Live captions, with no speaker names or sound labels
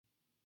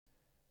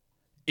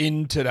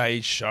In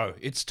today's show,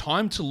 it's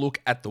time to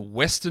look at the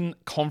Western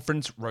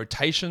Conference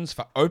rotations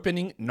for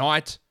opening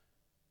night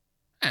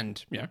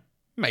and,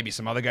 maybe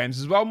some other games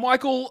as well.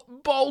 Michael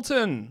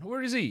Bolton,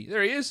 where is he?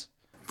 There he is.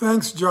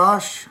 Thanks,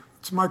 Josh.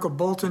 It's Michael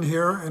Bolton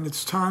here, and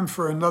it's time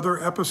for another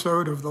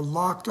episode of the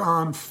Locked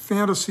On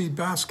Fantasy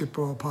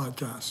Basketball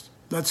Podcast.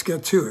 Let's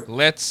get to it.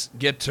 Let's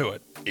get to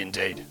it,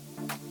 indeed.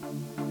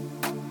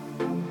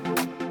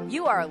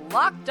 You are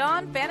Locked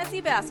On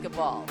Fantasy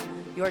Basketball,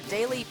 your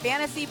daily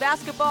fantasy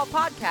basketball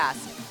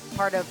podcast,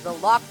 part of the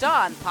Locked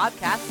On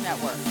Podcast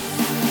Network.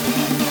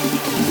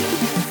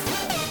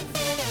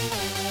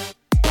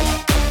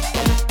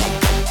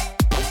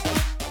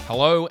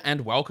 Hello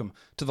and welcome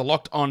to the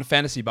Locked On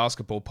Fantasy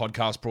Basketball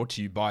Podcast brought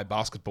to you by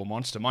Basketball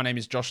Monster. My name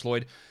is Josh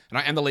Lloyd, and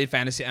I am the lead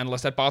fantasy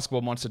analyst at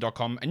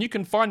basketballmonster.com, and you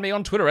can find me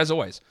on Twitter, as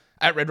always,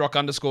 at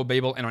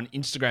redrock_Beeble, and on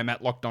Instagram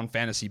at Locked On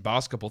Fantasy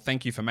Basketball.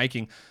 Thank you for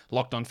making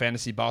Locked On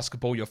Fantasy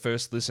Basketball your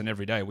first listen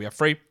every day. We are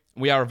free.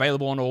 We are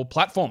available on all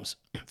platforms.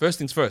 First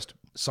things first,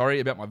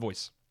 sorry about my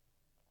voice.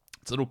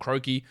 It's a little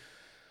croaky.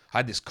 I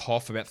had this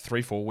cough about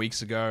 3-4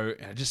 weeks ago,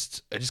 and I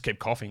just kept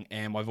coughing,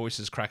 and my voice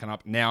is cracking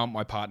up. Now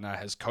my partner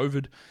has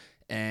COVID,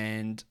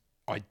 and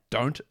I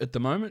don't at the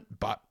moment,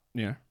 but,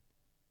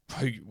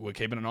 we're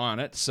keeping an eye on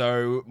it.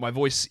 So my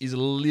voice is a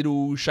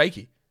little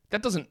shaky.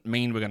 That doesn't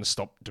mean we're going to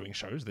stop doing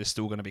shows. They're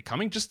still going to be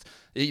coming. Just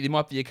there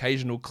might be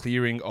occasional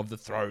clearing of the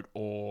throat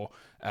or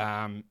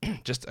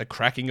just a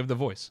cracking of the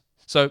voice.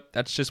 So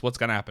that's just what's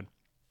going to happen.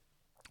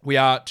 We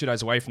are 2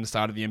 days away from the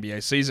start of the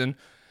NBA season.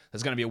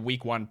 There's going to be a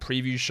week 1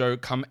 preview show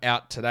come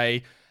out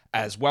today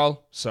as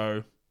well.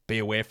 So be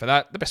aware for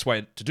that. The best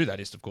way to do that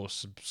is, of course,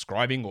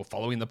 subscribing or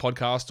following the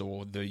podcast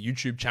or the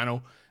YouTube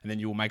channel, and then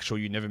you will make sure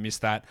you never miss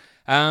that.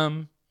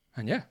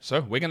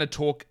 So we're going to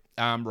talk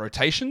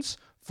rotations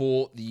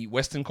for the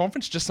Western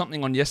Conference. Just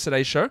something on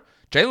yesterday's show.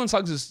 Jalen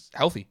Suggs is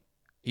healthy.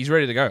 He's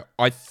ready to go.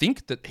 I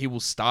think that he will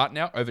start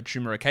now over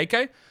Chuma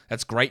Okeke.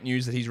 That's great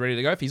news that he's ready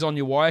to go. If he's on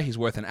your wire, he's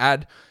worth an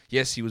ad.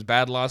 Yes, he was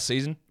bad last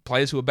season.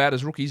 Players who are bad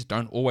as rookies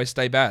don't always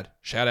stay bad.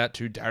 Shout out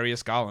to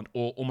Darius Garland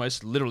or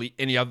almost literally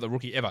any other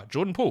rookie ever.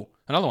 Jordan Poole,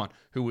 another one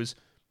who was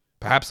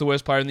perhaps the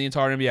worst player in the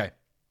entire NBA.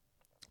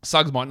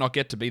 Suggs might not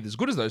get to be as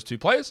good as those two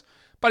players,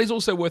 but he's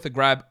also worth a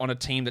grab on a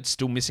team that's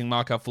still missing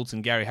Markelle Fultz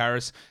and Gary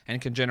Harris and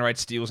can generate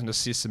steals and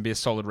assists and be a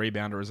solid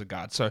rebounder as a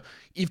guard. So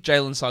if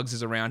Jalen Suggs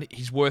is around,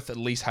 he's worth at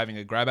least having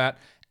a grab at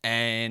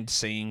and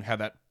seeing how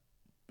that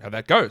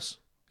goes.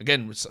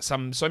 Again, with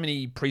so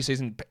many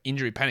preseason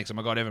injury panics. Oh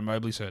my God, Evan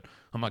Mobley's hurt.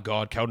 Oh my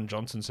God, Keldon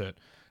Johnson's hurt.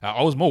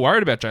 I was more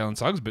worried about Jalen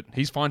Suggs, but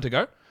he's fine to go.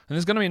 And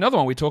there's going to be another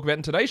one we talk about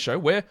in today's show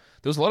where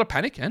there was a lot of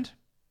panic and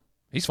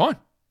he's fine.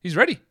 He's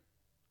ready.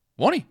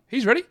 Wani,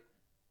 he's ready.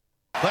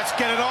 Let's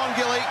get it on,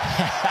 Gilly.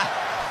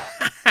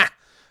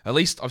 At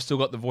least I've still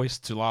got the voice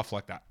to laugh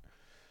like that.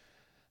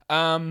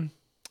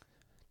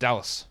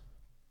 Dallas.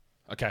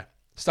 Okay.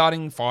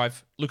 Starting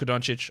 5, Luka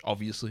Doncic,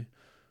 obviously.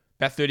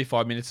 About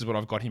 35 minutes is what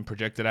I've got him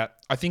projected at.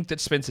 I think that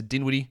Spencer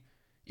Dinwiddie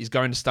is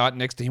going to start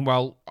next to him.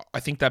 Well,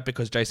 I think that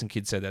because Jason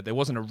Kidd said that. There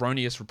was an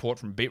erroneous report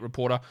from a beat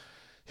reporter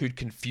who'd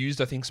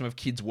confused, I think, some of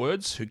Kidd's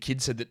words, who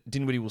Kidd said that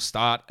Dinwiddie will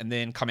start and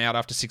then come out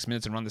after 6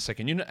 minutes and run the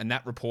second unit, and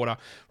that reporter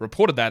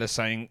reported that as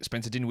saying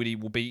Spencer Dinwiddie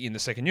will be in the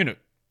second unit.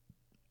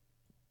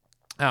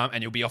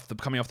 And he'll be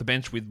coming off the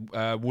bench with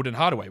Wood and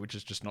Hardaway, which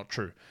is just not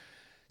true.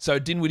 So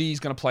Dinwiddie is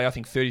going to play, I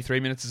think, 33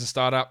 minutes as a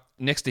starter.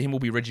 Next to him will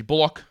be Reggie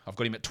Bullock. I've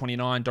got him at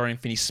 29, Dorian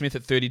Finney-Smith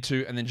at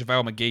 32, and then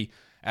JaVale McGee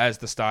as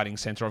the starting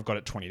center. I've got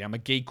at 20. Now,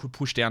 McGee could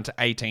push down to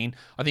 18.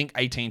 I think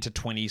 18 to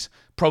 20 is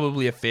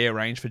probably a fair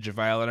range for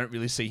JaVale. I don't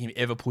really see him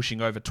ever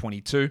pushing over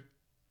 22,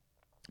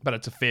 but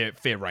it's a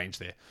fair range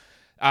there.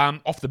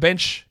 Off the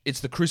bench, it's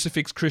the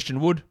crucifix Christian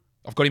Wood.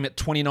 I've got him at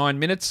 29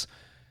 minutes.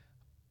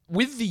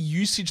 With the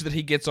usage that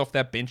he gets off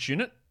that bench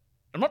unit,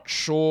 I'm not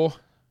sure.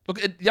 Look,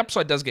 the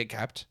upside does get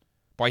capped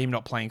by him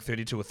not playing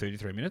 32 or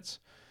 33 minutes.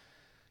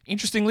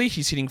 Interestingly,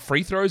 he's hitting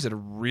free throws at a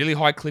really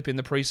high clip in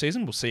the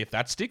preseason. We'll see if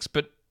that sticks,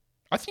 but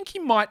I think he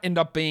might end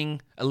up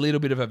being a little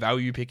bit of a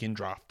value pick in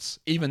drafts,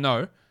 even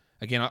though,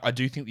 again, I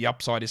do think the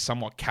upside is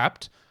somewhat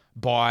capped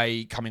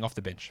by coming off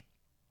the bench.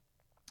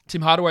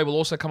 Tim Hardaway will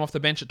also come off the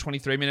bench at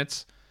 23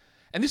 minutes.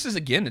 And this is,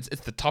 again, it's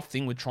the tough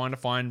thing with trying to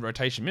find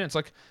rotation minutes.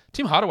 Like,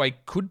 Tim Hardaway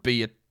could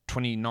be a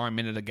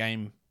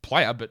 29-minute-a-game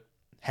player, but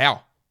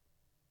how?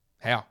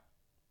 How?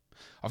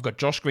 I've got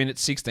Josh Green at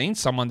 16,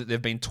 someone that they've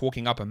been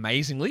talking up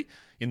amazingly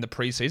in the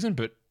preseason,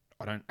 but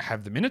I don't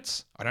have the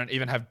minutes. I don't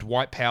even have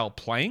Dwight Powell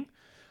playing.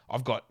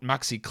 I've got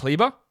Maxi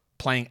Kleber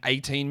playing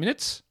 18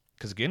 minutes,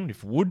 because again,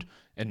 if Wood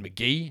and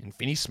McGee and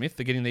Finney-Smith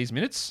are getting these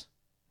minutes,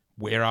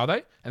 where are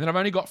they? And then I've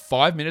only got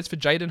 5 minutes for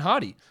Jaden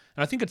Hardy.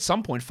 And I think at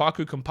some point,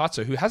 Facu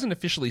Campazzo, who hasn't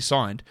officially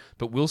signed,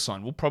 but will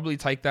sign, will probably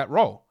take that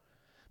role.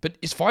 But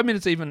is 5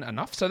 minutes even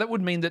enough? So that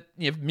would mean that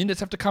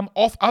minutes have to come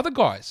off other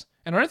guys.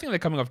 And I don't think they're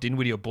coming off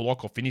Dinwiddie or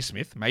Bullock or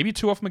Finney-Smith. Maybe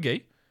 2 off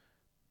McGee.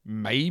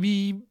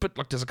 Maybe,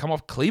 but does it come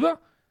off Kleber?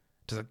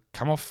 Does it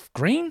come off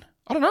Green?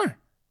 I don't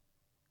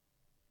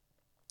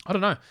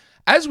know.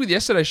 As with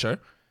yesterday's show,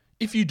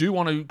 if you do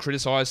want to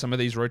criticize some of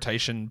these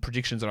rotation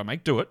predictions that I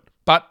make, do it.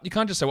 But you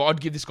can't just say, well, I'd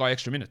give this guy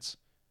extra minutes.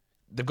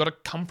 They've got to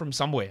come from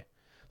somewhere.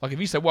 Like if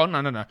you say, well,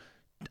 no.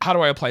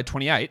 Hardaway will play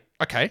 28.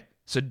 Okay.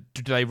 So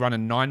do they run a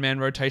 9-man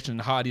rotation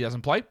and Hardy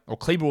doesn't play? Or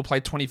Kleber will play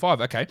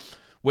 25. Okay.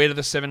 Where do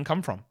the 7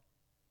 come from?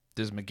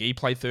 Does McGee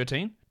play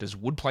 13? Does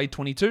Wood play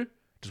 22?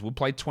 Does Wood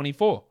play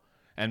 24?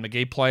 And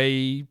McGee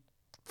play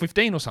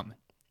 15 or something?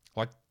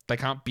 Like they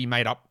can't be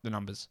made up, the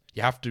numbers.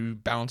 You have to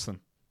balance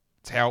them.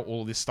 It's how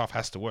all this stuff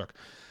has to work.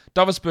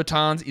 Davis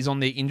Bertans is on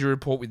their injury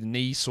report with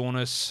knee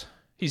soreness.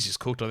 He's just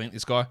cooked, I think,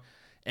 this guy.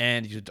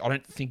 And I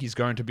don't think he's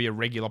going to be a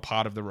regular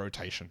part of the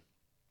rotation.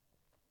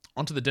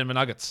 On to the Denver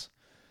Nuggets.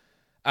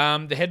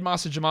 The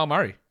headmaster, Jamal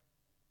Murray.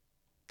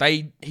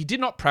 He did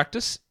not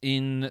practice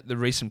in the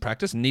recent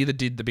practice. Neither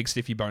did the big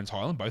stiffy Bones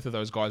Highland. Both of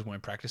those guys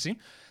weren't practicing.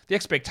 The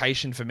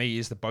expectation for me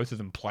is that both of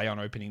them play on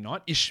opening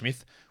night. Ish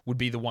Smith would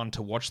be the one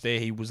to watch there.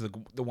 He was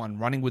the one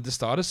running with the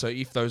starters. So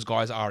if those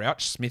guys are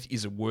out, Smith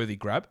is a worthy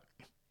grab.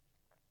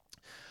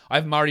 I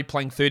have Murray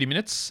playing 30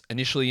 minutes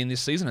initially in this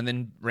season and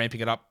then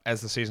ramping it up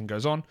as the season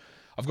goes on.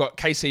 I've got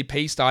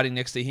KCP starting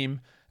next to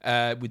him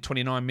with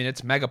 29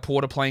 minutes. Maga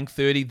Porter playing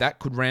 30. That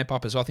could ramp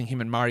up as well. I think him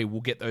and Murray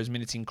will get those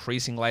minutes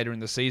increasing later in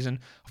the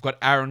season. I've got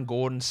Aaron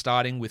Gordon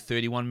starting with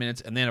 31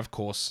 minutes. And then, of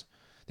course,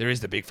 there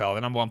is the big fella,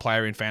 the number one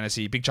player in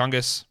fantasy, Big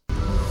Chungus. Big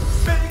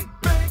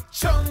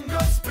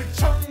Chungus, Big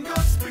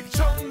Chungus, Big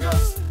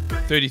Chungus.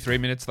 33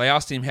 minutes. They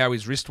asked him how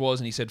his wrist was,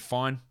 and he said,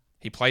 fine.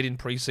 He played in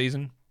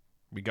preseason.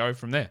 We go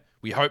from there.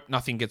 We hope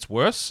nothing gets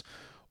worse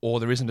or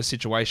there isn't a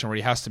situation where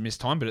he has to miss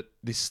time, but at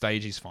this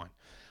stage, he's fine.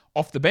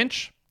 Off the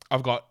bench,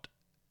 I've got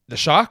the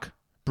Shark,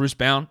 Bruce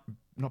Brown.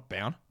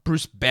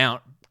 Bruce Brown.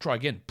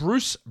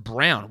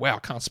 Wow, I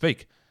can't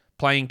speak.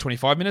 Playing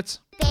 25 minutes.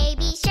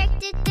 Baby Shark.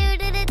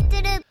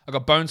 I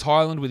got Bones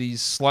Highland with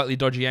his slightly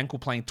dodgy ankle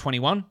playing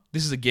 21.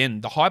 This is, again,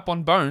 the hype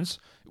on Bones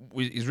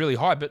is really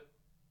high, but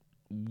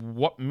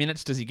what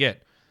minutes does he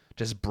get?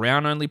 Does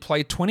Brown only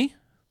play 20?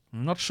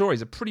 I'm not sure.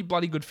 He's a pretty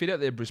bloody good fit out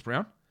there, Bruce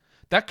Brown.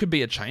 That could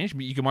be a change.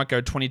 You might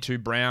go 22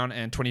 Brown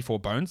and 24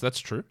 Bones. That's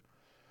true.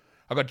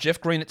 I got Jeff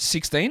Green at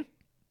 16.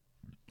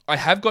 I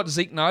have got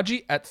Zeke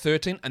Naji at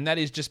 13, and that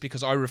is just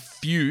because I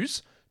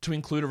refuse to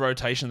include a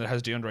rotation that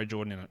has DeAndre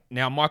Jordan in it.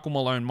 Now, Michael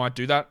Malone might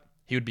do that.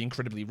 He would be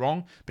incredibly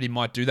wrong, but he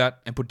might do that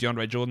and put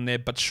DeAndre Jordan there.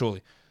 But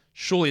surely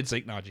it's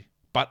Zeke Naji.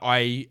 But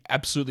I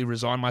absolutely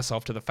resign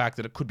myself to the fact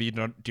that it could be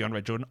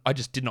DeAndre Jordan. I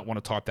just did not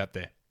want to type that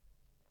there.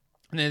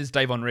 And then there's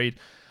Davon Reed.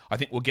 I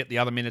think we'll get the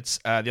other minutes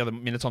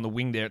on the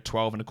wing there at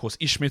 12. And, of course,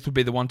 Ish Smith would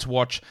be the one to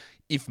watch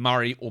if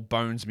Murray or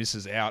Bones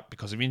misses out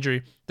because of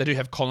injury. They do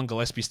have Colin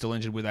Gillespie still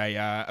injured with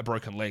a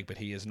broken leg, but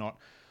he is not.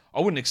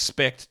 I wouldn't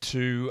expect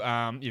to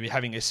be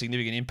having a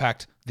significant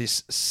impact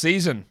this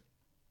season.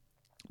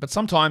 But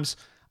sometimes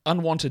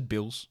unwanted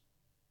bills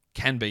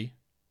can be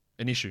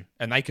an issue,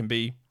 and they can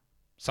be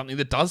something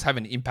that does have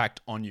an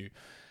impact on you.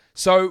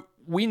 So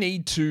we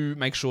need to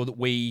make sure that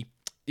we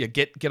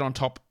get on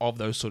top of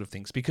those sort of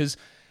things because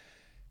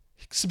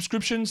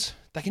subscriptions,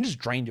 they can just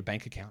drain your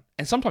bank account.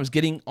 And sometimes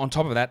getting on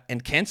top of that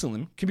and canceling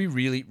them can be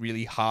really,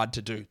 really hard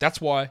to do. That's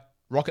why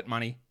Rocket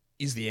Money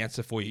is the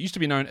answer for you. It used to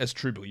be known as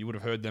Truebill. You would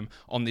have heard them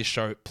on this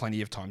show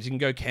plenty of times. You can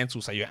go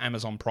cancel, say, your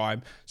Amazon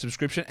Prime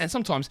subscription, and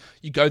sometimes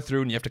you go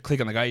through and you have to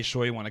click on the go, you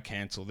sure you want to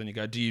cancel? Then you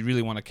go, do you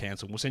really want to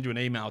cancel? We'll send you an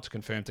email to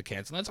confirm to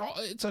cancel. And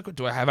it's like,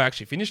 have I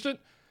actually finished it?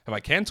 Have I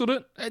cancelled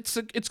it?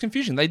 It's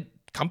confusion.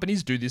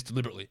 Companies do this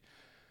deliberately.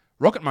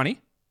 Rocket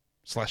Money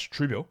 /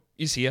 Truebill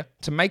is here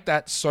to make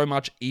that so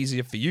much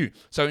easier for you.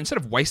 So instead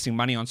of wasting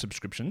money on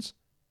subscriptions,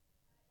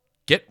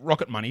 get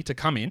Rocket Money to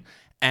come in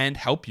and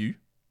help you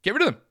get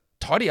rid of them.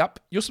 Tidy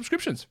up your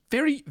subscriptions.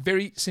 Very,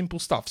 very simple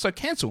stuff. So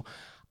cancel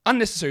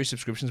unnecessary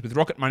subscriptions with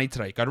Rocket Money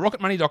today. Go to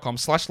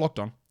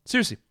rocketmoney.com/lockedon.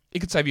 Seriously, it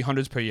could save you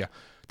hundreds per year.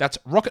 That's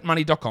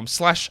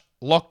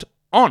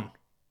rocketmoney.com/lockedon.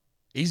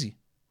 Easy.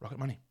 Rocket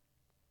Money.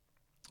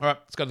 All right,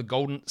 let's go to the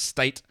Golden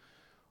State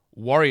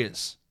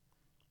Warriors.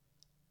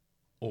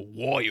 Or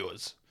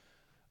Warriors.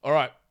 All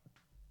right.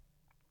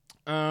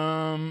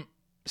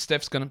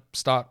 Steph's going to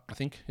start, I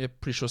think. Yeah,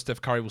 pretty sure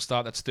Steph Curry will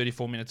start. That's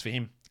 34 minutes for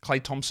him.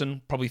 Klay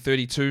Thompson, probably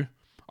 32.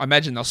 I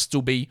imagine they'll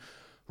still be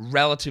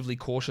relatively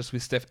cautious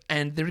with Steph.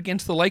 And they're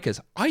against the Lakers.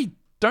 I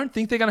don't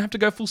think they're going to have to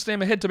go full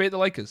steam ahead to beat the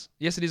Lakers.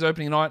 Yes, it is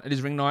opening night. It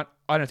is ring night.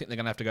 I don't think they're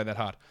going to have to go that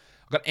hard.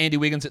 I've got Andy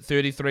Wiggins at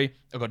 33.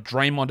 I've got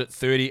Draymond at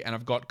 30. And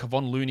I've got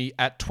Kevon Looney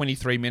at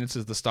 23 minutes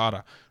as the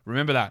starter.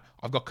 Remember that.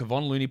 I've got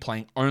Kevon Looney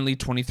playing only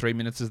 23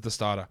 minutes as the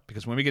starter.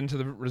 Because when we get into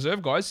the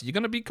reserve guys, you're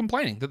going to be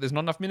complaining that there's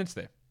not enough minutes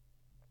there.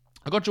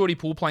 I've got Jordy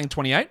Poole playing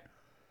 28.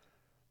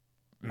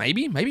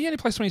 Maybe he only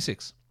plays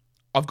 26.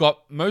 I've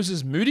got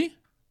Moses Moody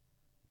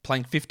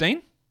playing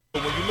 15.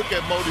 When you look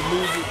at Moses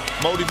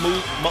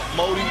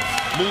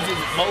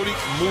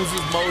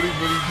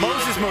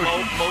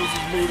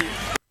Moody.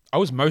 I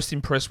was most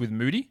impressed with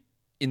Moody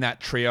in that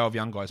trio of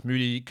young guys.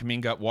 Moody,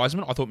 Kuminga,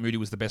 Wiseman. I thought Moody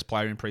was the best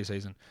player in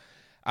preseason.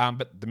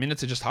 But the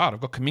minutes are just hard.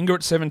 I've got Kuminga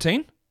at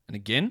 17. And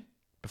again,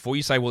 before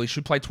you say, well, he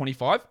should play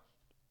 25,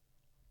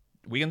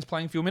 Wiggins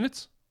playing few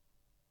minutes.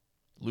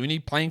 Looney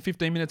playing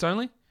 15 minutes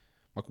only.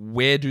 Like,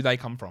 where do they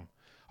come from?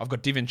 I've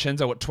got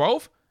DiVincenzo at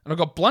 12. And I've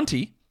got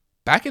Blunty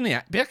back in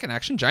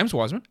action, James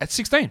Wiseman, at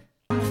 16.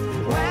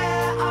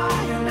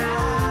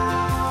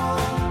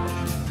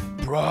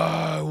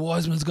 Bro,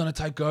 Wiseman's going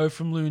to take go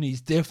from Looney.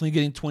 He's definitely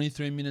getting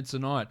 23 minutes a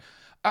night.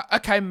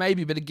 Okay,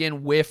 maybe, but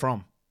again, where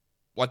from?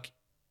 Like,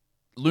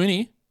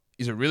 Looney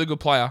is a really good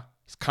player.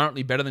 He's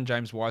currently better than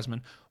James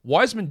Wiseman.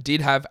 Wiseman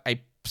did have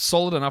a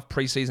solid enough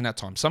preseason at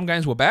times. Some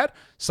games were bad,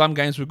 some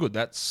games were good.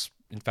 That's,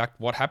 in fact,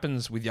 what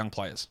happens with young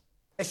players.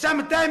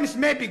 Sometimes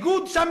may be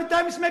good,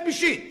 sometimes may be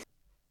shit.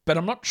 But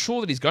I'm not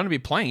sure that he's going to be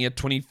playing at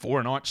 24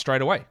 a night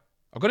straight away.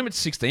 I've got him at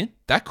 16.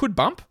 That could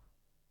bump.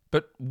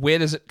 But where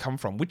does it come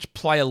from? Which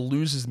player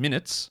loses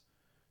minutes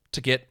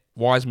to get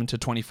Wiseman to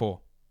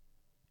 24?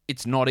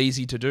 It's not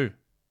easy to do.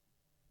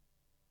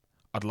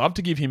 I'd love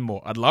to give him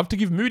more. I'd love to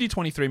give Moody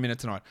 23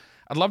 minutes a night.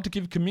 I'd love to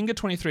give Kuminga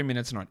 23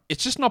 minutes a night.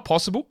 It's just not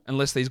possible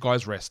unless these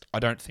guys rest, I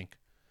don't think.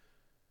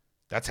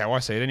 That's how I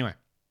see it anyway.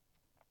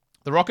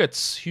 The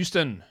Rockets,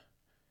 Houston,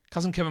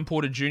 cousin Kevin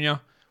Porter Jr.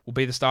 will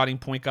be the starting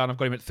point guard. I've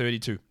got him at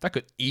 32. That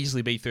could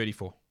easily be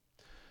 34.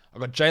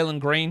 I've got Jalen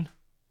Green,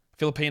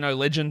 Filipino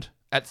legend,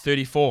 at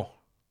 34.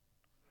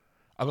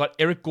 I've got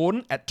Eric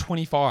Gordon at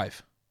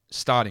 25,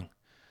 starting.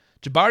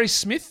 Jabari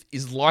Smith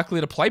is likely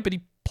to play, but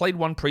he played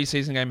one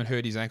preseason game and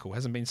hurt his ankle.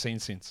 Hasn't been seen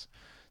since.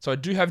 So I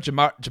do have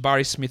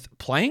Jabari Smith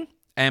playing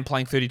and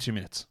playing 32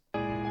 minutes.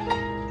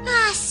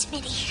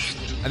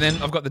 Smitty. And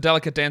then I've got the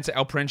delicate dancer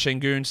Alperen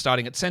Şengün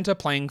starting at center,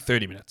 playing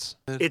 30 minutes.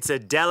 It's a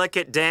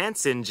delicate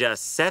dance in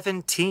just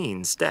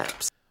 17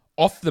 steps.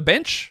 Off the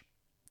bench,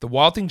 the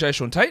Wild Thing,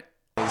 Jae'Sean Tate.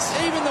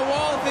 Even the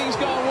Wild Thing's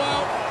gone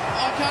well.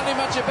 I can't do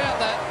much about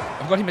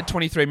that. I've got him at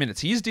 23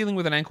 minutes. He is dealing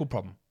with an ankle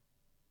problem.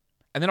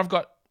 And then I've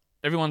got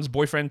everyone's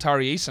boyfriend,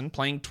 Tari Eason,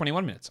 playing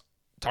 21 minutes.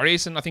 Tari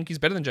Eason, I think he's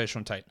better than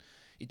Jae'Sean Tate.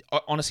 It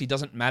honestly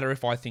doesn't matter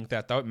if I think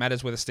that, though. It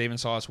matters whether Steven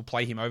Silas will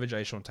play him over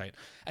Jae'Sean Tate.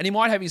 And he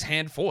might have his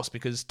hand forced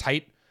because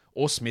Tate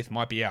or Smith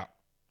might be out.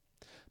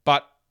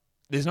 But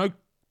there's no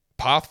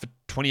path for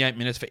 28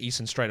 minutes for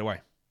Eason straight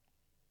away.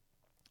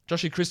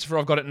 Joshie Christopher,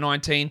 I've got at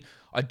 19.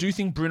 I do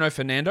think Bruno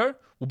Fernando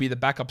will be the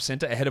backup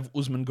center ahead of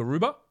Usman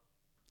Garuba.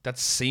 That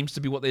seems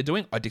to be what they're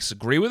doing. I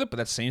disagree with it, but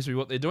that seems to be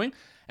what they're doing.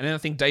 And then I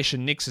think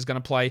Daishen Nix is going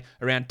to play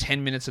around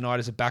 10 minutes a night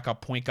as a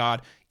backup point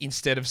guard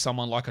instead of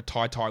someone like a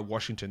Ty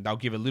Washington. They'll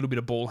give a little bit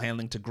of ball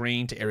handling to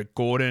Green, to Eric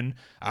Gordon,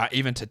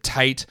 even to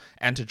Tate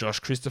and to Josh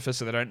Christopher,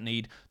 so they don't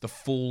need the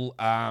full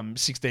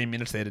 16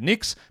 minutes there to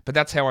Nix. But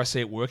that's how I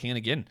see it working. And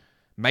again,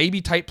 maybe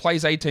Tate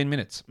plays 18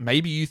 minutes.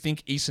 Maybe you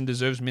think Eason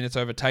deserves minutes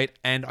over Tate,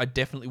 and I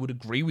definitely would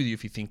agree with you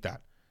if you think that.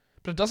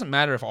 But it doesn't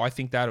matter if I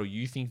think that or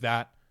you think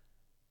that.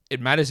 It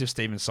matters if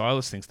Steven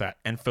Silas thinks that.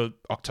 And for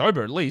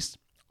October, at least,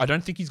 I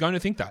don't think he's going to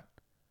think that.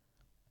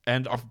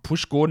 And I've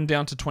pushed Gordon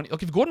down to 20.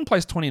 Look, if Gordon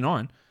plays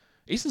 29,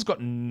 Easton's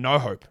got no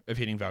hope of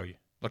hitting value.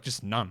 Like,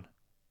 just none.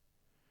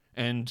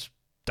 And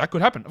that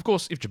could happen. Of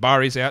course, if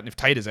Jabari's out and if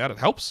Tate is out, it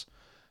helps.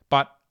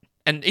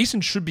 And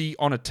Easton should be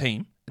on a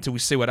team until we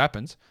see what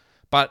happens.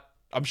 But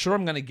I'm sure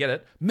I'm going to get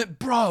it.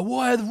 Bro,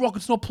 why are the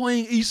Rockets not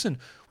playing Eason?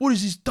 What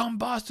is this dumb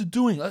bastard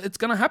doing? It's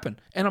going to happen.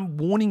 And I'm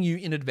warning you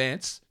in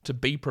advance to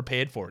be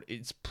prepared for it.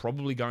 It's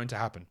probably going to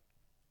happen.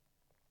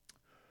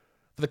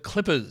 For the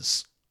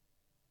Clippers,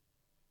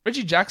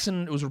 Reggie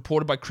Jackson, it was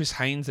reported by Chris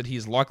Haynes that he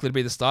is likely to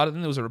be the starter.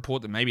 Then there was a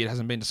report that maybe it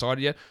hasn't been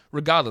decided yet.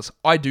 Regardless,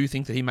 I do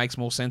think that he makes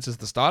more sense as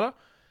the starter.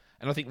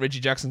 And I think Reggie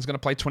Jackson's going to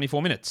play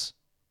 24 minutes.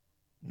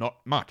 Not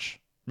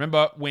much.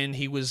 Remember when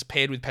he was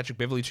paired with Patrick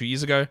Beverley 2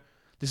 years ago?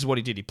 This is what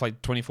he did. He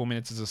played 24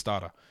 minutes as a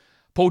starter.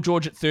 Paul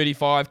George at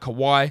 35.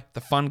 Kawhi,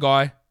 the fun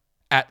guy,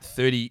 at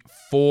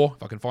 34.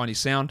 If I can find his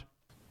sound.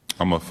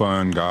 I'm a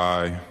fun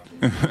guy.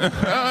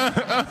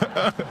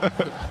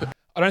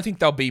 I don't think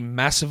they'll be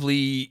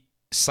massively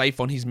safe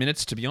on his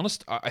minutes, to be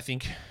honest. I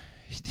think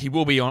he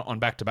will be on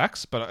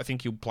back-to-backs, but I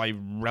think he'll play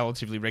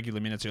relatively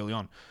regular minutes early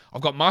on.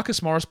 I've got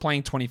Marcus Morris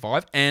playing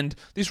 25, and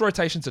this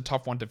rotation's a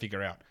tough one to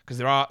figure out because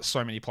there are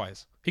so many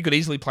players. He could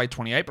easily play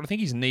 28, but I think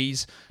his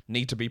knees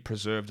need to be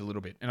preserved a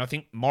little bit. And I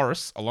think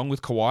Morris, along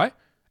with Kawhi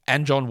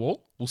and John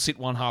Wall, will sit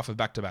one half of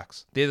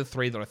back-to-backs. They're the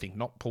three that I think,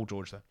 not Paul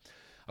George, though.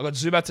 I've got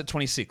Zubats at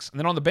 26. And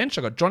then on the bench,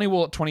 I've got Johnny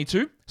Wall at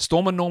 22,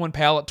 Stormer Norman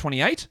Powell at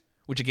 28,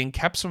 which again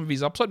caps some of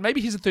his upside.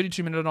 Maybe he's a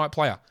 32-minute-a-night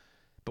player,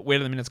 but where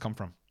do the minutes come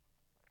from?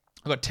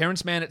 I've got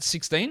Terrence Mann at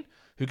 16,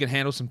 who can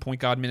handle some point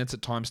guard minutes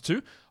at times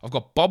too. I've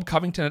got Bob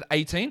Covington at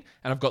 18,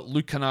 and I've got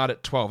Luke Kennard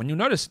at 12. And you'll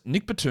notice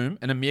Nick Batum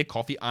and Amir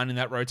Coffey aren't in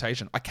that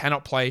rotation. I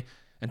cannot play,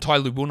 and Ty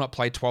Lue will not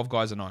play 12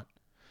 guys a night.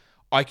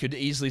 I could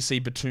easily see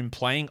Batum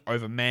playing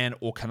over Mann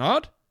or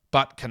Kennard,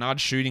 but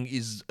Kennard's shooting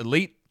is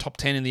elite, top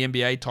 10 in the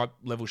NBA type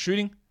level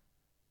shooting.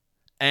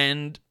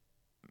 And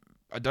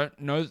I don't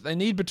know that they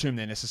need Batum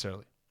there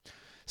necessarily.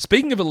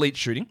 Speaking of elite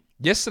shooting,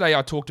 yesterday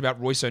I talked about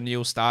Royce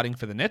O'Neal starting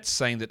for the Nets,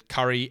 saying that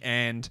Curry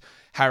and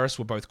Harris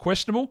were both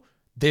questionable.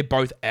 They're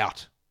both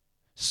out.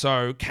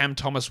 So Cam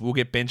Thomas will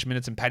get bench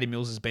minutes and Patty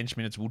Mills' bench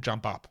minutes will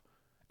jump up.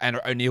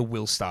 And O'Neal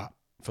will start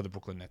for the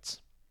Brooklyn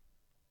Nets.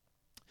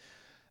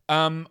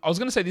 I was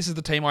going to say this is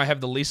the team I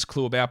have the least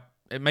clue about.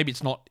 Maybe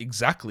it's not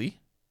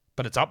exactly,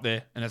 but it's up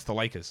there, and it's the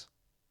Lakers.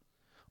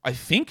 I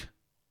think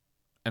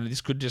and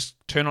this could just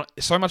turn on,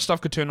 so much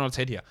stuff could turn on its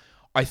head here.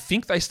 I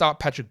think they start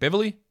Patrick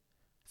Beverley,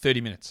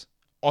 30 minutes.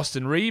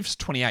 Austin Reeves,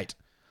 28.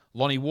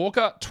 Lonnie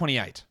Walker,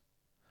 28.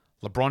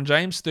 LeBron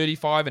James,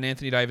 35, and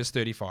Anthony Davis,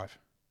 35.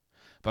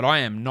 But I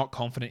am not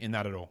confident in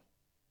that at all.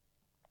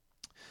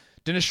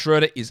 Dennis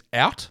Schroeder is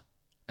out,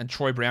 and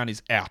Troy Brown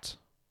is out.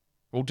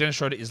 Well, Dennis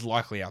Schroeder is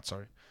likely out,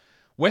 sorry.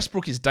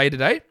 Westbrook is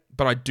day-to-day,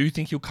 but I do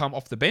think he'll come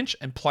off the bench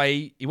and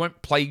play. He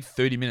won't play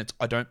 30 minutes,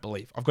 I don't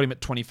believe. I've got him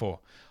at 24.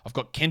 I've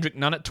got Kendrick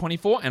Nunn at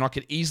 24, and I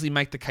could easily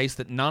make the case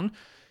that Nunn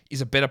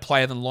is a better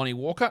player than Lonnie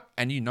Walker,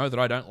 and you know that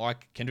I don't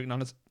like Kendrick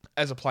Nunn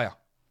as a player.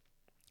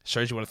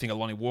 Shows you what I think of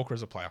Lonnie Walker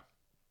as a player.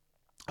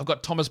 I've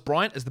got Thomas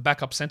Bryant as the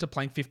backup center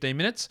playing 15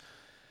 minutes.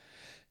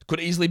 Could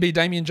easily be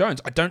Damian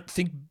Jones. I don't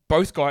think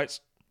both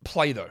guys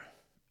play, though.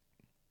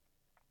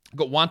 I've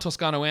got Juan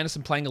Toscano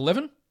Anderson playing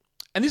 11.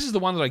 And this is the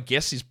one that I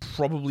guess is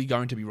probably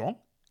going to be wrong.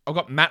 I've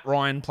got Matt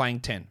Ryan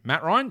playing 10.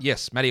 Matt Ryan?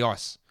 Yes, Matty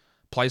Ice.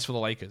 Plays for the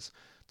Lakers.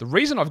 The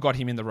reason I've got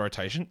him in the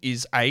rotation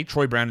is A,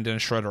 Troy Brown and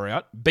Dennis Schroeder are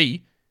out.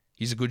 B,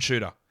 he's a good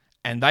shooter.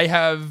 And they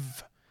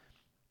have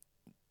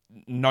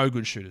no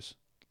good shooters.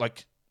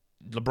 Like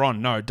LeBron,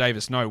 no.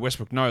 Davis, no.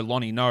 Westbrook, no.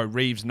 Lonnie, no.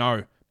 Reeves,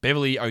 no.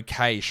 Beverly,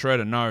 okay.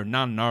 Schroeder, no.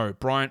 Nunn, no.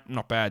 Bryant,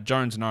 not bad.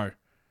 Jones, no.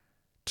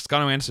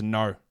 Toscano Anderson,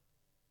 no.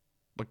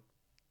 Like,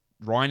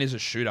 Ryan is a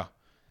shooter.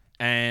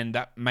 And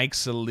that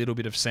makes a little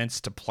bit of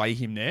sense to play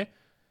him there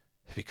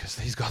because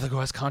these other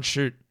guys can't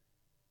shoot.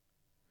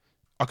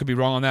 I could be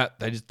wrong on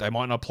that. They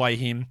might not play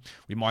him.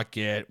 We might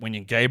get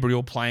Wenyen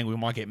Gabriel playing. We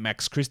might get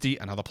Max Christie,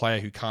 another player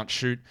who can't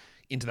shoot,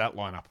 into that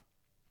lineup.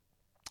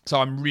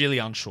 So I'm really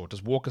unsure.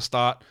 Does Walker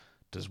start?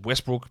 Does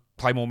Westbrook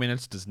play more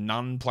minutes? Does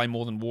Nunn play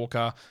more than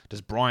Walker?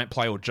 Does Bryant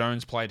play or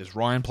Jones play? Does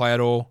Ryan play at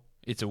all?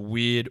 It's a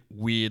weird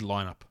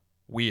lineup.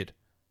 Weird.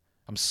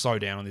 I'm so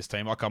down on this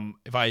team. Like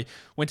if I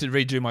went to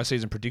redo my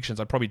season predictions,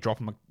 I'd probably drop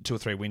them 2 or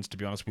 3 wins, to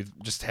be honest, with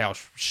just how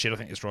shit I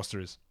think this roster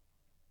is.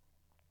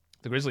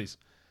 The Grizzlies.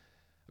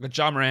 I've got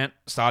Ja Morant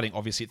starting,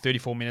 obviously, at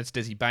 34 minutes.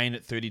 Desi Bane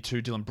at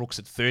 32. Dylan Brooks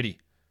at 30.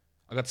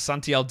 I've got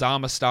Santi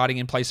Aldama starting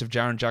in place of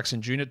Jaren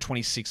Jackson Jr. at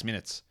 26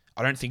 minutes.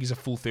 I don't think he's a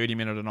full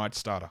 30-minute-a-night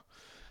starter.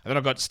 And then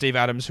I've got Steve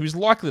Adams, who's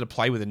likely to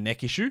play with a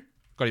neck issue.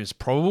 Got him as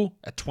probable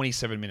at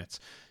 27 minutes.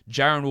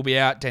 Jaren will be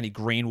out. Danny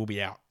Green will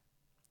be out.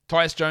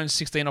 Tyus Jones,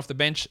 16 off the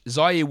bench.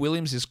 Zaire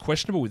Williams is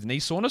questionable with knee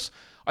soreness.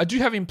 I do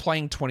have him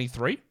playing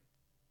 23.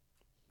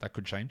 That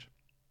could change.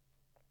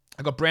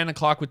 I got Brandon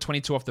Clark with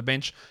 22 off the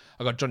bench.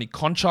 I got Johnny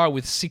Conchar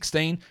with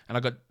 16. And I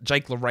got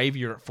Jake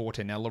LaRavia at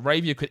 14. Now,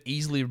 LaRavia could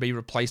easily be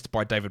replaced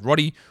by David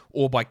Roddy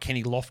or by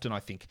Kenny Lofton, I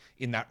think,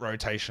 in that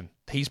rotation.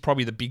 He's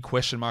probably the big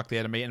question mark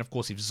there to me. And, of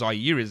course, if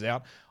Zaire is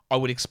out, I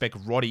would expect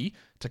Roddy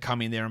to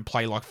come in there and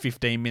play like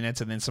 15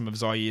 minutes, and then some of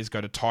Zaire's go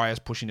to Tyus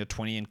pushing to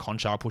 20 and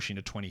Conchar pushing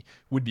to 20,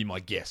 would be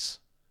my guess.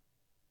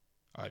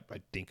 I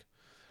think.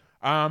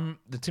 The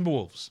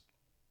Timberwolves.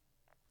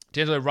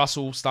 D'Angelo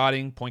Russell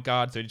starting, point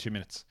guard, 32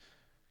 minutes.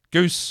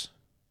 Goose.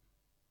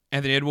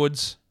 Anthony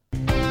Edwards.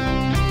 Been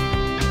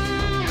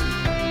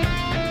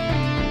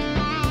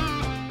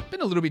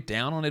a little bit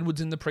down on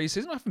Edwards in the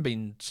preseason. I haven't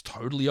been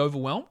totally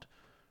overwhelmed.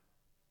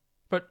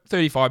 But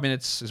 35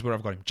 minutes is where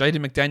I've got him.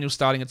 Jaden McDaniel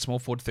starting at small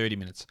forward, 30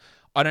 minutes.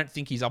 I don't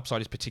think his upside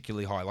is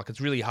particularly high. Like,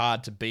 it's really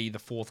hard to be the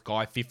 4th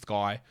guy, 5th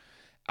guy,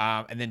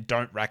 and then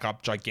don't rack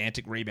up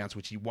gigantic rebounds,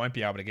 which he won't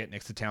be able to get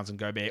next to Towns and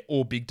Gobert,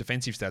 or big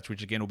defensive stats,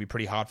 which, again, will be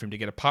pretty hard for him to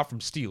get, apart from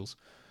steals,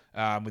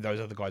 with those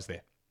other guys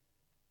there.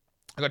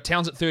 I've got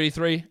Towns at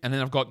 33, and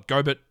then I've got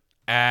Gobert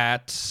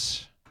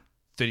at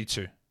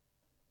 32.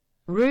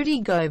 Rudy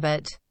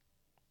Gobert.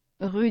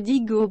 Rudy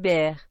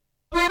Gobert.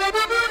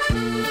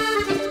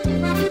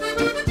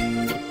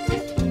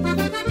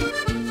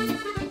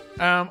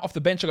 Off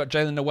the bench, I got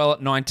Jalen Noel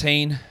at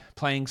 19,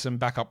 playing some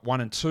backup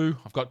 1 and 2.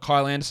 I've got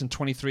Kyle Anderson,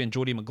 23, and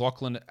Jordy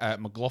McLaughlin at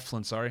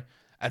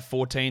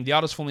 14. The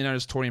artist formerly known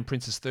as Torian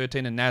Prince is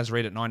 13, and Naz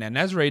Reid at 9. Now,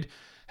 Naz Reid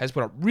has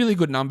put up really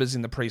good numbers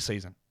in the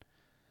preseason,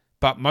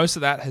 but most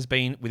of that has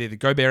been with either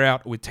Gobert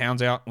out or with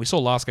Towns out. We saw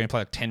last game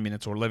play like 10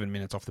 minutes or 11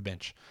 minutes off the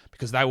bench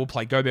because they will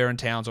play Gobert and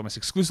Towns almost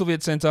exclusively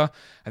at center,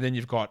 and then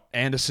you've got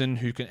Anderson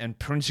and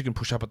Prince who can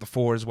push up at the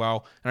 4 as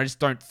well. And I just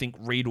don't think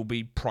Reid will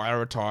be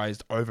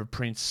prioritized over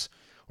Prince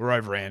or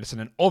over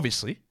Anderson, and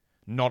obviously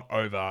not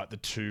over the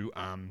two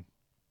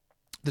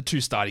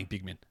starting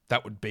big men.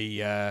 That would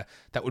be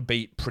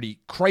pretty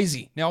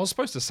crazy. Now, I was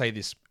supposed to say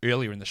this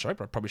earlier in the show,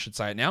 but I probably should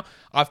say it now.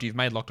 After you've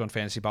made Locked On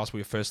Fantasy Basketball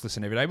your first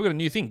listen every day, we've got a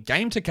new thing: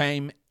 game to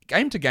game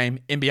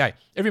NBA.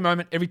 Every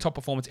moment, every top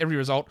performance, every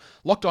result.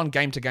 Locked On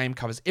Game to Game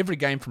covers every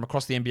game from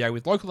across the NBA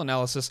with local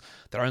analysis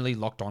that only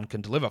Locked On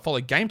can deliver. Follow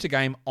Game to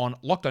Game on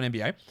Locked On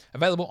NBA,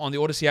 available on the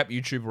Odyssey app,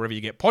 YouTube, wherever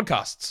you get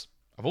podcasts.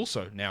 I've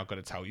also now got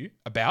to tell you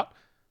about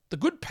the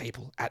good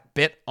people at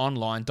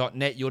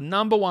betonline.net, your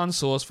number one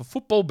source for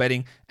football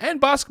betting and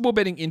basketball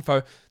betting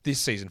info this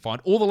season. Find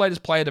all the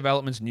latest player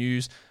developments,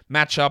 news,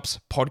 matchups,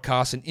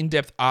 podcasts, and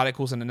in-depth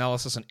articles and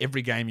analysis on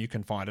every game you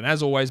can find. And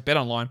as always,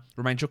 BetOnline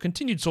remains your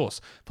continued source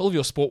for all of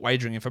your sport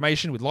wagering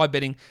information with live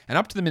betting and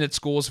up-to-the-minute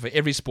scores for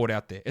every sport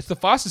out there. It's the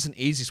fastest and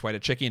easiest way to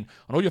check in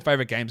on all your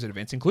favorite games and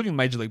events, including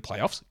Major League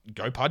playoffs.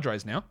 Go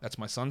Padres now. That's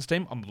my son's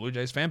team. I'm a Blue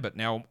Jays fan, but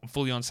now I'm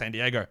fully on San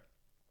Diego.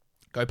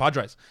 Go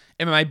Padres.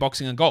 MMA,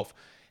 boxing, and golf.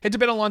 Head to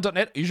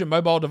betonline.net. Use your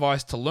mobile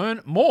device to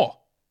learn more.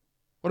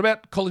 What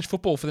about college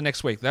football for the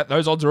next week?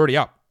 Those odds are already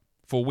up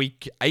for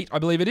week 8, I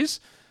believe it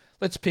is.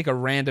 Let's pick a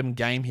random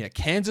game here.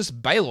 Kansas,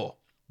 Baylor.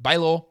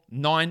 Baylor,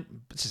 9.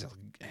 This is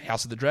a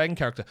House of the Dragon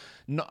character.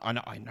 No, I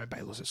know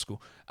Baylor's at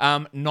school.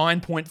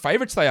 9-point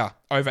favorites they are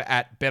over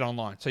at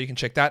BetOnline. So you can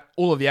check that.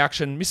 All of the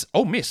action. Miss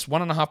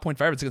 1.5-point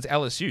favorites against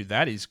LSU.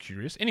 That is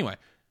curious. Anyway,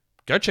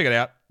 go check it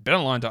out.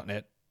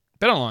 BetOnline.net.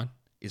 BetOnline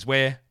is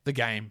where the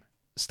game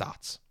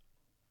starts.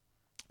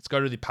 Let's go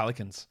to the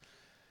Pelicans.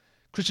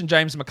 Christian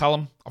James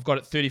McCollum, I've got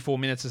at 34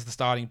 minutes as the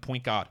starting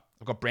point guard.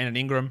 I've got Brandon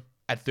Ingram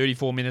at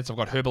 34 minutes. I've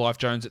got Herbalife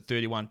Jones at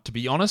 31. To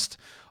be honest,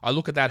 I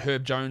look at that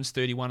Herb Jones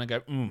 31 and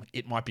go,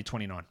 it might be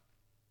 29.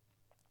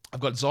 I've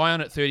got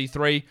Zion at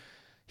 33.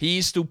 He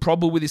is still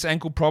probable with this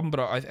ankle problem, but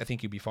I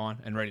think he'll be fine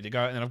and ready to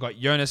go. And then I've got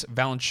Jonas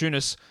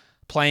Valanciunas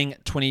playing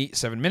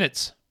 27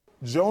 minutes.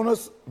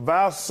 Jonas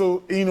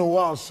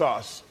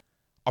Valanciunas.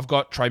 I've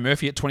got Trey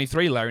Murphy at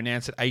 23, Larry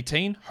Nance at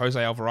 18,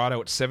 Jose Alvarado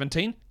at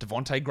 17,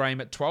 Devontae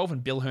Graham at 12,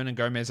 and Bill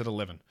Hernan-Gomez at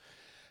 11.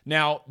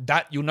 Now,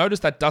 you'll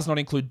notice that does not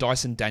include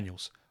Dyson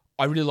Daniels.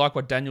 I really like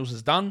what Daniels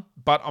has done,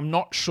 but I'm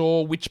not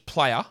sure which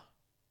player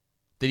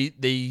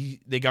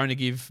they're going to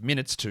give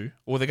minutes to,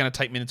 or they're going to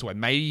take minutes away.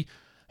 Maybe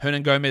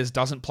Hernan-Gomez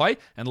doesn't play,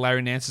 and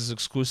Larry Nance is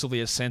exclusively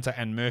a center,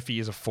 and Murphy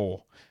is a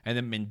 4. And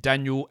then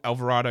Daniel,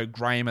 Alvarado,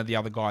 Graham are the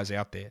other guys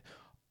out there.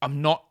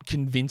 I'm not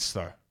convinced,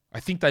 though. I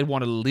think they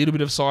want a little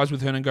bit of size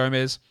with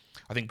Hernan-Gomez.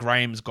 I think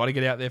Graham's got to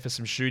get out there for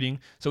some shooting.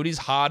 So it is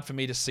hard for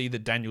me to see the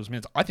Daniels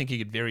minutes. I think he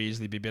could very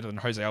easily be better than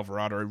Jose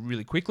Alvarado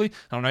really quickly.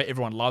 And I know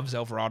everyone loves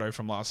Alvarado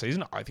from last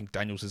season. I think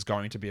Daniels is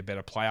going to be a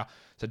better player.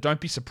 So don't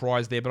be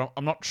surprised there, but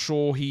I'm not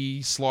sure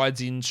he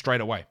slides in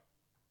straight away.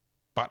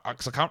 But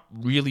because I can't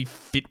really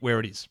fit where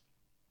it is.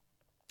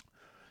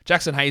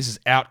 Jackson Hayes is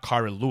out.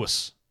 Kyra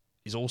Lewis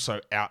is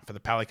also out for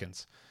the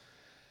Pelicans.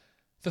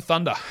 The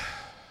Thunder.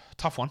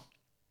 Tough one.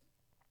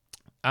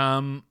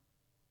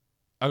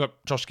 I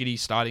got Josh Giddey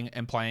starting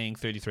and playing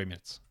 33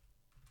 minutes.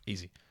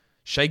 Easy.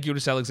 Shai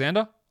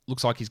Gilgeous-Alexander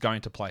looks like he's going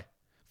to play.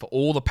 For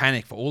all the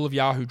panic, for all of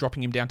Yahoo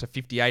dropping him down to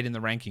 58 in the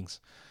rankings.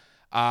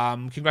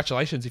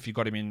 Congratulations if you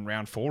got him in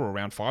round 4 or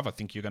round 5. I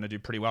think you're going to do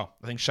pretty well.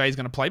 I think Shai's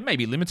going to play,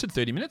 maybe limited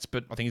 30 minutes,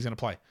 but I think he's going to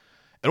play.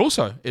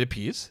 It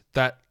appears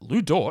that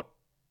Lou Dort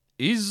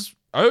is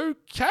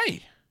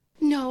okay.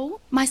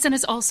 No, my son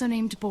is also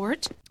named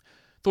Bort.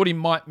 Thought he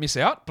might miss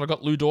out, but I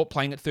got Lou Dort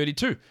playing at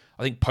 32.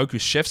 I think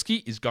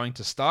Pokusevski is going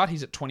to start.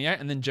 He's at 28,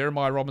 and then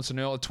Jeremiah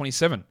Robinson-Earl at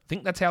 27. I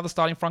think that's how the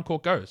starting front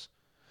court goes.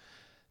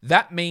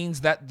 That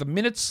means that the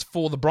minutes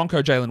for the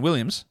Bronco Jalen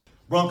Williams...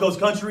 Broncos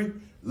country,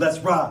 let's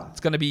ride. It's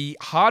going to be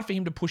hard for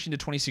him to push into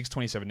 26,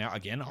 27. Now,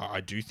 again, I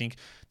do think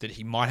that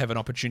he might have an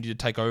opportunity to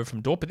take over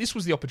from Dort, but this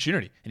was the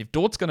opportunity. And if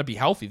Dort's going to be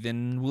healthy,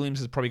 then Williams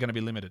is probably going to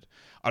be limited.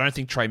 I don't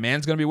think Trey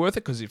Mann's going to be worth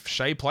it, because if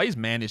Shai plays,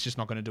 Mann is just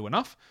not going to do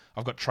enough.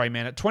 I've got Trey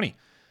Mann at 20.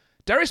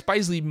 Darius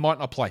Bazley might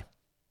not play.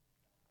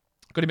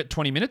 Got him at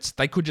 20 minutes.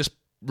 They could just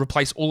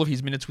replace all of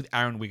his minutes with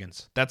Aaron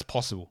Wiggins. That's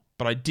possible.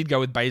 But I did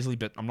go with Bazley,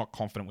 but I'm not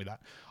confident with that.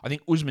 I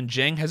think Ousmane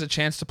Dieng has a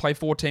chance to play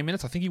 14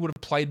 minutes. I think he would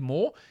have played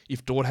more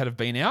if Dort had have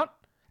been out.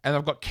 And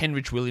I've got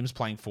Kenrich Williams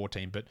playing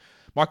 14. But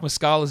Mike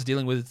Muscala is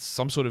dealing with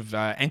some sort of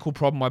ankle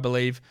problem, I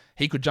believe.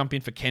 He could jump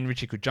in for Kenrich.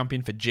 He could jump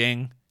in for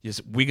Dieng.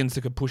 There's Wiggins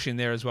that could push in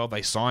there as well.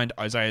 They signed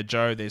Isaiah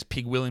Joe. There's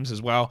Pig Williams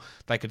as well.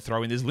 They could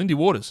throw in. There's Lindy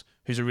Waters,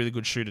 who's a really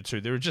good shooter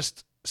too. There are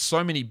just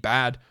so many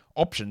bad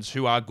options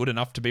who are good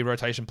enough to be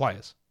rotation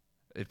players,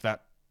 if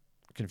that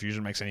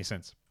confusion makes any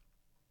sense.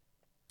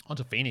 On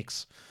to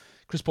Phoenix.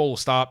 Chris Paul will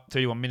start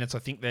 31 minutes, I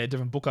think there.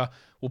 Devin Booker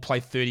will play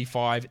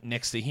 35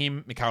 next to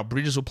him. Mikal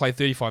Bridges will play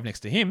 35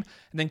 next to him.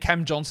 And then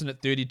Cam Johnson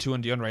at 32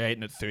 and DeAndre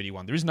Ayton at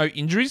 31. There is no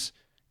injuries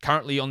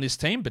currently on this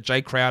team, but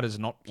Jay Crowder is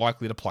not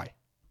likely to play.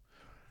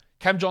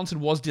 Cam Johnson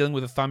was dealing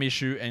with a thumb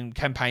issue, and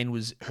Cam Payne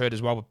was hurt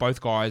as well, but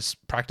both guys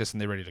practice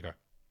and they're ready to go.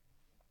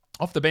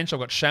 Off the bench, I've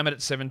got Shamet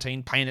at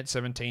 17, Payne at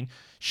 17,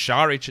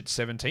 Šarić at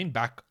 17,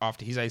 back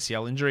after his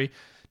ACL injury,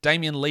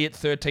 Damian Lee at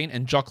 13,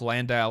 and Jock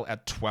Landale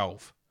at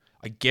 12.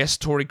 I guess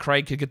Torrey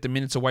Craig could get the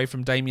minutes away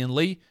from Damian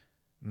Lee,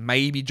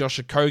 maybe Josh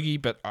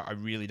Okogie, but I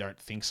really don't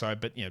think so.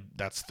 But,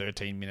 that's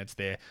 13 minutes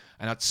there,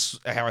 and that's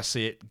how I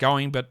see it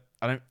going, but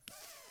I don't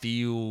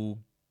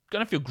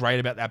feel great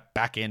about that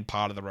back-end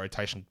part of the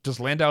rotation.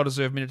 Does Landale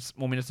deserve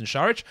more minutes than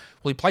Šarić?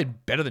 Well, he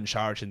played better than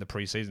Šarić in the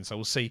preseason, so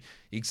we'll see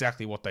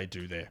exactly what they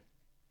do there.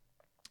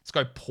 Let's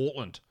go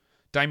Portland.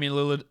 Damian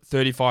Lillard,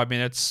 35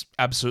 minutes.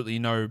 Absolutely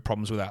no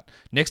problems with that.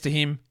 Next to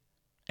him,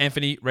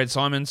 Anthony Red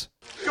Simons.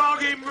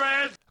 Dog him,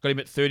 Red! Got him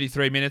at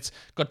 33 minutes.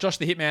 Got Josh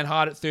the Hitman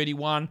Hart at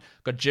 31.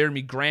 Got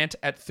Jeremy Grant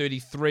at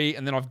 33.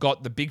 And then I've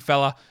got the big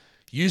fella,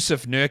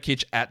 Yusuf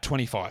Nurkic at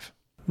 25.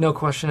 No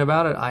question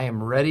about it. I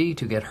am ready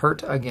to get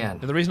hurt again.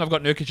 Now, the reason I've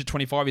got Nurkic at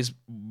 25 is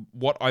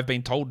what I've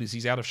been told is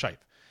he's out of shape.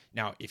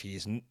 Now, if he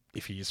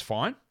is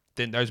fine,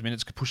 then those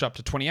minutes could push up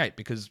to 28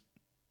 because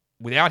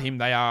without him,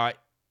 they are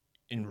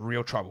in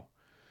real trouble.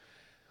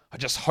 I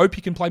just hope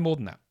he can play more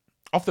than that.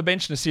 Off the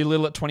bench, Nasir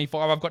Little at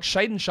 25. I've got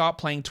Shaden Sharp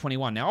playing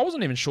 21. Now, I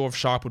wasn't even sure if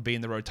Sharp would be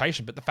in the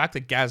rotation, but the fact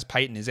that Gaz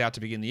Payton is out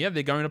to begin the year,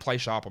 they're going to play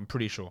Sharp, I'm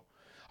pretty sure.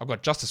 I've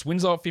got Justice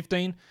Winslow at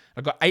 15.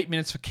 I've got 8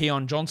 minutes for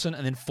Keon Johnson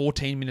and then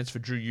 14 minutes for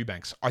Drew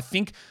Eubanks. I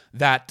think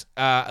that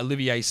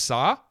Olivier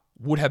Sarr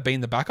would have been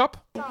the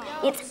backup.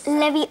 It's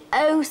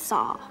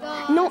Leviosa,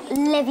 not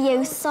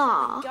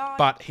Leviosa.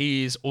 But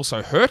he is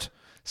also hurt,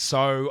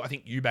 so I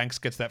think Eubanks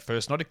gets that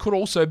first nod. It could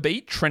also be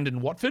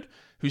Trendon Watford,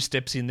 who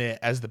steps in there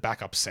as the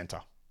backup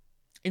center.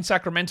 In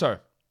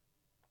Sacramento,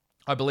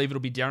 I believe it'll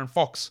be De'Aaron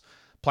Fox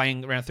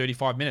playing around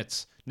 35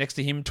 minutes. Next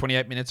to him,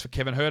 28 minutes for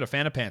Kevin Huerter,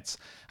 Fanta Pants.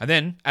 And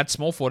then, at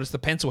small forward, it's the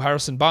pencil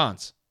Harrison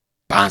Barnes.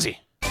 Barnesy!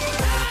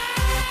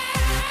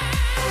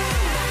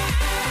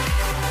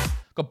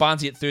 Got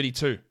Barnesy at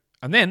 32.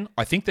 And then,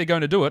 I think they're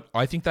going to do it.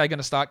 I think they're going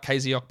to start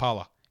KZ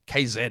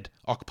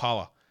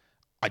Okpala.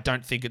 I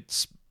don't think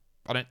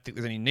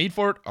there's any need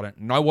for it. I don't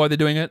know why they're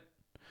doing it.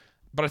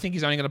 But I think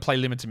he's only going to play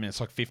limited minutes,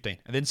 like 15.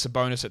 And then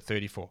Sabonis at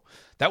 34.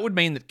 That would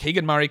mean that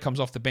Keegan Murray comes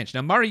off the bench.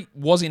 Now, Murray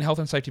was in health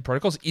and safety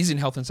protocols, is in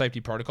health and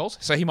safety protocols,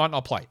 so he might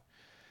not play.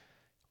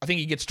 I think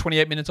he gets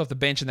 28 minutes off the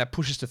bench, and that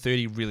pushes to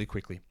 30 really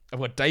quickly. I've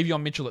got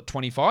Davion Mitchell at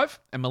 25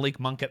 and Malik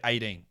Monk at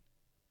 18.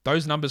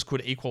 Those numbers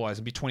could equalize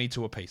and be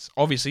 22 apiece.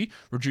 Obviously,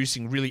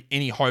 reducing really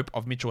any hope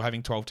of Mitchell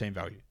having 12-team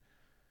value.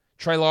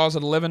 Trey Lyles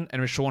at 11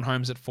 and Rashawn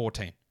Holmes at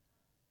 14.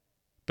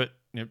 But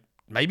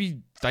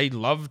maybe they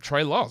love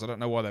Trey Lyles. I don't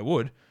know why they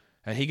would.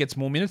 And he gets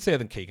more minutes there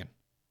than Keegan.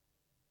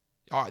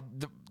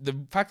 The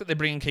fact that they're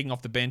bringing Keegan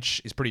off the bench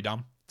is pretty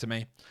dumb to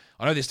me.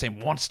 I know this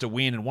team wants to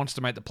win and wants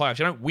to make the playoffs.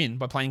 You don't win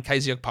by playing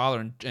KZ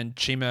Okpala and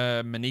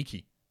Chima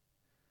Maniki.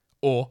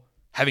 Or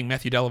having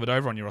Matthew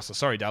Dellavedova on your roster.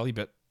 Sorry, Daly,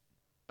 but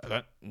I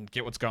don't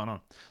get what's going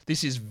on.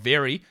 This is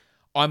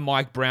I'm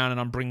Mike Brown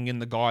and I'm bringing in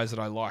the guys that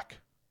I like.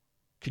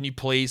 Can you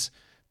please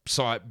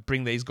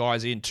bring these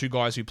guys in? 2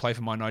 guys who play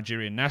for my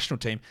Nigerian national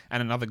team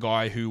and another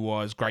guy who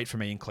was great for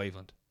me in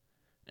Cleveland.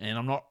 And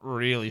I'm not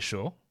really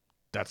sure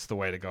that's the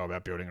way to go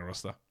about building a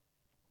roster.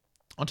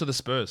 Onto the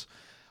Spurs.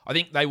 I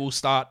think they will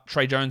start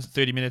Trey Jones at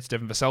 30 minutes,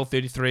 Devin Vassell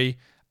 33,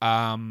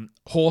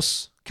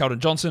 Horse, Keldon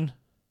Johnson.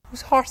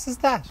 Whose horse is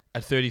that?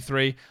 At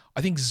 33.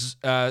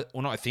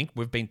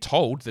 We've been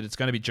told that it's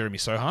going to be Jeremy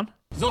Sohan.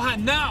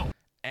 Sohan now!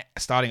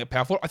 Starting at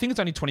power forward. I think it's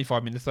only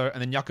 25 minutes though,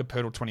 and then Jakob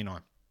Poeltl 29.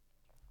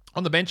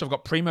 On the bench, I've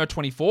got Primo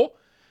 24.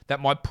 That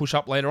might push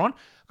up later on.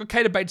 I've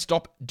got Keita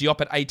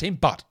Bates-Diop at 18,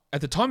 but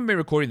at the time of me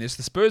recording this,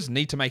 the Spurs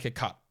need to make a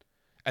cut.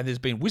 And there's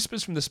been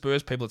whispers from the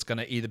Spurs people it's going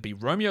to either be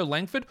Romeo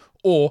Langford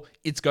or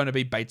it's going to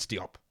be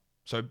Bates-Diop.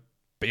 So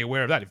be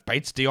aware of that. If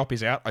Bates-Diop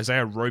is out,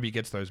 Isaiah Roby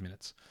gets those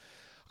minutes.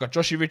 I've got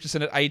Joshua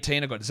Richardson at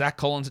 18. I've got Zach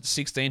Collins at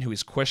 16, who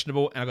is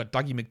questionable. And I've got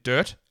Dougie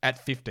McDirt at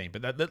 15.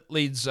 But that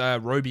leads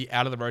Roby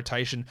out of the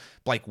rotation,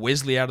 Blake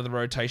Wesley out of the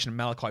rotation, and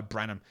Malachi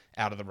Branham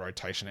out of the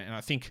rotation. And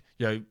I think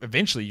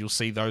eventually you'll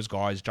see those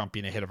guys jump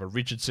in ahead of a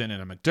Richardson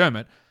and a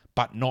McDermott,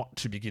 but not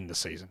to begin the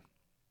season.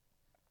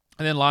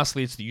 And then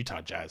lastly, it's the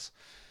Utah Jazz.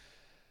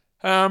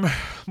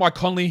 Mike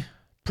Conley,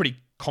 pretty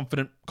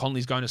confident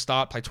Conley's going to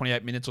start, play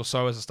 28 minutes or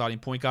so as a starting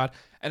point guard.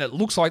 And it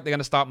looks like they're going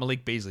to start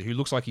Malik Beasley, who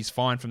looks like he's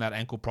fine from that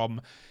ankle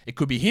problem. It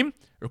could be him,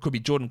 or it could be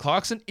Jordan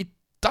Clarkson. It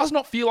does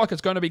not feel like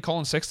it's going to be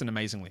Colin Sexton,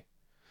 amazingly.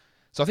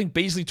 So I think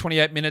Beasley,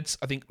 28 minutes.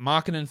 I think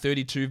Markkanen,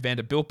 32.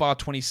 Vanderbilt Bar,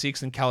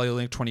 26. And Kelly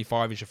Olynyk,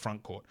 25 is your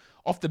front court.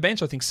 Off the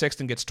bench, I think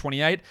Sexton gets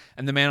 28.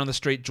 And the man on the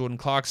street, Jordan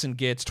Clarkson,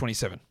 gets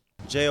 27.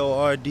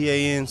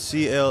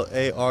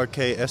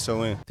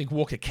 JordanClarkson. I think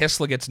Walker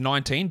Kessler gets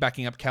 19,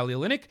 backing up Kelly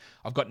Olynyk.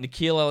 I've got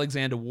Nickeil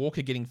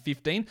Alexander-Walker getting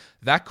 15.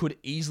 That could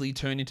easily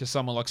turn into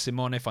someone like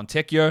Simone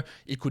Fontecchio.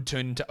 It could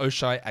turn into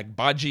Ochai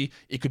Agbaji.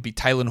 It could be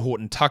Taylor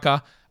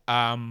Horton-Tucker.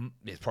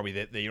 There's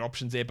probably the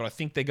options there, but I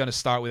think they're going to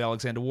start with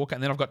Alexander Walker.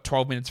 And then I've got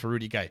 12 minutes for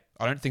Rudy Gay.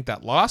 I don't think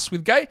that lasts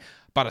with Gay,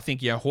 but I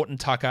think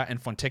Horton-Tucker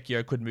and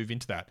Fontecchio could move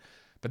into that.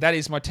 But that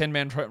is my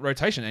 10-man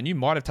rotation, and you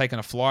might have taken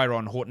a flyer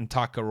on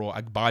Horton-Tucker or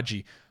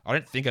Agbaji. I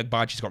don't think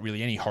Agbaji's got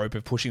really any hope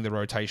of pushing the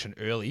rotation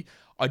early.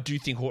 I do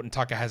think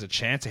Horton-Tucker has a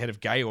chance ahead of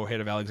Gay or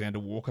ahead of Alexander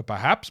Walker,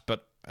 perhaps,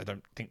 but I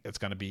don't think that's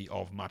going to be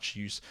of much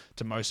use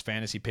to most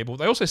fantasy people.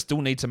 They also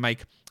still need to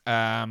make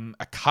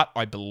a cut,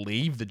 I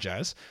believe, the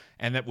Jazz,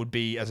 and that would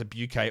be as a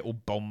Buke or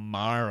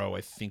Bolmaro,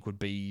 I think, would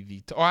be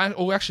the...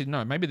 Or actually,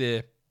 no,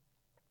 maybe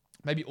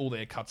all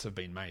their cuts have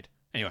been made.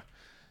 Anyway.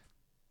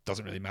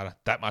 Doesn't really matter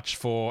that much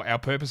for our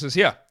purposes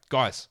here.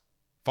 Guys,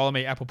 follow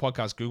me, Apple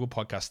Podcasts, Google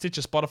Podcasts,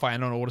 Stitcher, Spotify,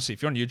 and on Odyssey.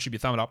 If you're on YouTube, you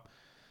thumb it up.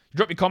 You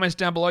drop your comments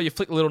down below. You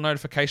flick the little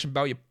notification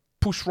bell. You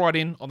push right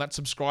in on that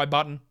subscribe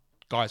button.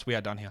 Guys, we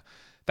are done here.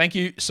 Thank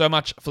you so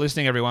much for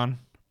listening, everyone.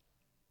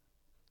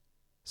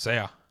 See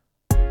ya.